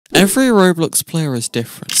Every Roblox player is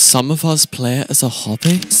different. Some of us play it as a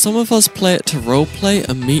hobby, some of us play it to roleplay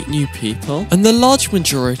and meet new people, and the large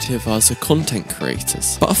majority of us are content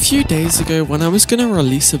creators. But a few days ago, when I was going to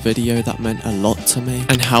release a video that meant a lot to me,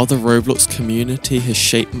 and how the Roblox community has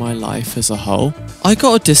shaped my life as a whole, I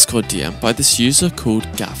got a Discord DM by this user called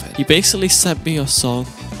Gavin. He basically sent me a song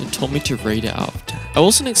and told me to rate it out of 10. I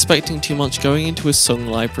wasn't expecting too much going into his song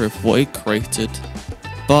library of what he created,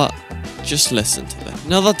 but just listen to them.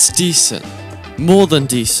 Now that's decent. More than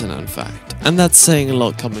decent, in fact. And that's saying a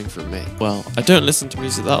lot coming from me. Well, I don't listen to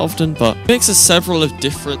music that often, but he makes several of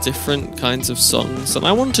different kinds of songs, and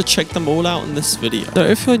I wanted to check them all out in this video. So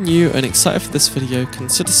if you're new and excited for this video,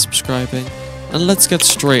 consider subscribing, and let's get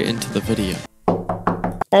straight into the video.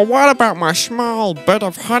 But what about my small bit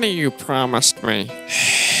of honey you promised me?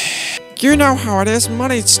 You know how it is,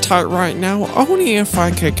 money's tight right now. Only if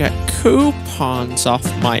I could get coupons off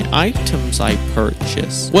my items I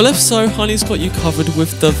purchase. Well, if so, Honey's got you covered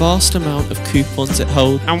with the vast amount of coupons it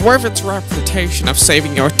holds. And with its reputation of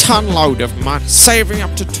saving you a ton load of money, saving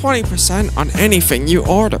up to 20% on anything you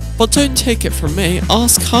order. But don't take it from me,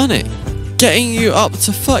 ask Honey. Getting you up to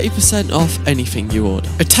 30% off anything you order.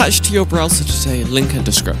 Attached to your browser today, link in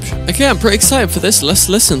description. Okay, I'm pretty excited for this. Let's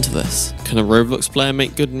listen to this. Can a Roblox player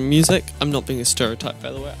make good music? I'm not being a stereotype,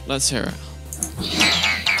 by the way. Let's hear it.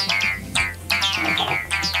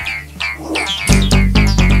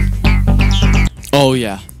 Oh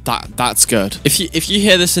yeah, that's good. If you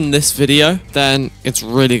hear this in this video, then it's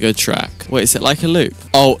really good track. Wait, is it like a loop?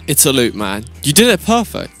 Oh, it's a loop, man. You did it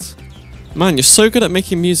perfect. Man, you're so good at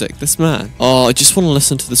making music, this man. Oh, I just want to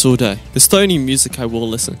listen to this all day. This is the only music I will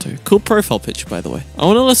listen to. Cool profile picture, by the way. I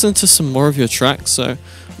want to listen to some more of your tracks, so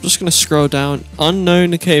I'm just going to scroll down.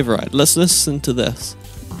 Unknown Cave Ride. Let's listen to this.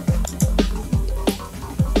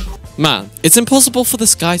 Man, it's impossible for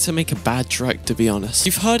this guy to make a bad track, to be honest.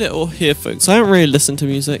 You've heard it all here, folks. I don't really listen to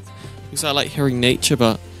music because I like hearing nature,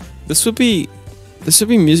 but this would be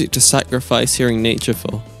music to sacrifice hearing nature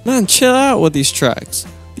for. Man, chill out with these tracks.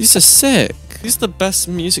 These are sick. These are the best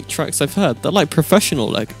music tracks I've heard. They're like professional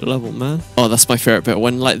level, man. Oh, that's my favorite bit,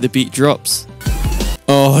 when like the beat drops.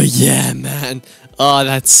 Oh yeah, man. Oh,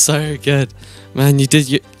 that's so good. Man, you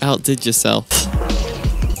outdid yourself.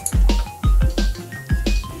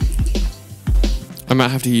 I might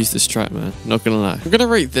have to use this track, man. Not gonna lie. I'm gonna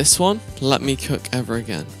rate this one, Let Me Cook Ever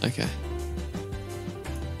Again. Okay.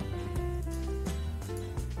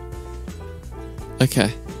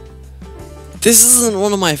 Okay. This isn't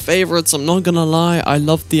one of my favorites, I'm not gonna lie. I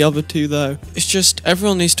love the other two though. It's just,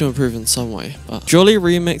 everyone needs to improve in some way. But Jolly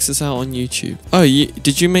Remix is out on YouTube. Oh,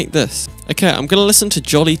 did you make this? Okay, I'm gonna listen to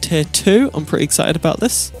Jolly Tier 2. I'm pretty excited about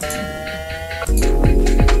this.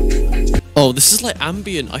 Oh, this is like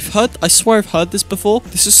ambient. I swear I've heard this before.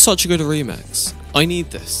 This is such a good remix. I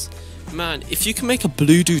need this. Man, if you can make a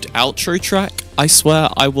Blue Dude outro track, I swear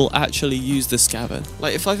I will actually use this, Gavin.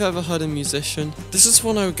 Like, if I've ever heard a musician, this is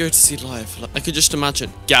one I would go to see live. Like, I could just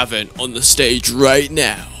imagine Gavin on the stage right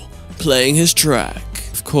now, playing his track.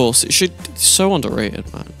 Of course, it's so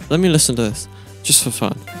underrated, man. Let me listen to this, just for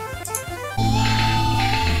fun.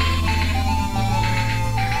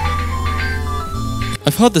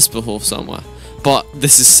 I've heard this before somewhere, but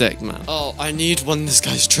this is sick, man. Oh, I need one of this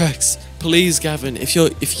guy's tracks. Please, Gavin, if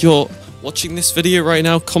you're watching this video right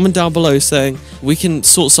now, comment down below saying we can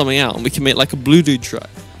sort something out and we can make like a Blue Dude track,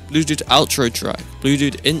 Blue Dude outro track, Blue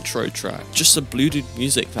Dude intro track, just a Blue Dude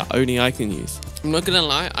music that only I can use. I'm not gonna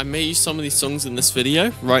lie, I may use some of these songs in this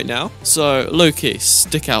video right now, so low-key,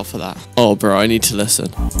 stick out for that. Oh, bro, I need to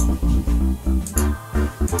listen.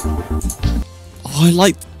 Oh, I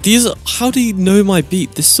like these. How do you know my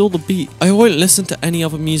beat? This is all the beat. I won't listen to any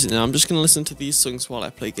other music now. I'm just gonna listen to these songs while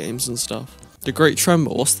I play games and stuff. The Great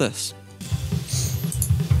Tremble. What's this?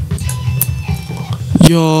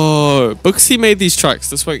 Yo, because he made these tracks,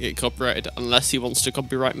 this won't get copyrighted unless he wants to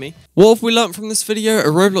copyright me. What have we learned from this video? A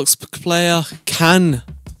Roblox player can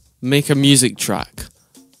make a music track,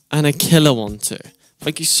 and a killer one too.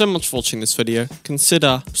 Thank you so much for watching this video.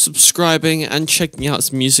 Consider subscribing and checking out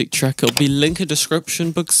his music track. It'll be linked in the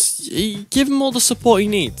description because give him all the support he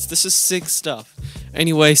needs. This is sick stuff.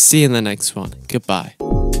 Anyway, see you in the next one. Goodbye.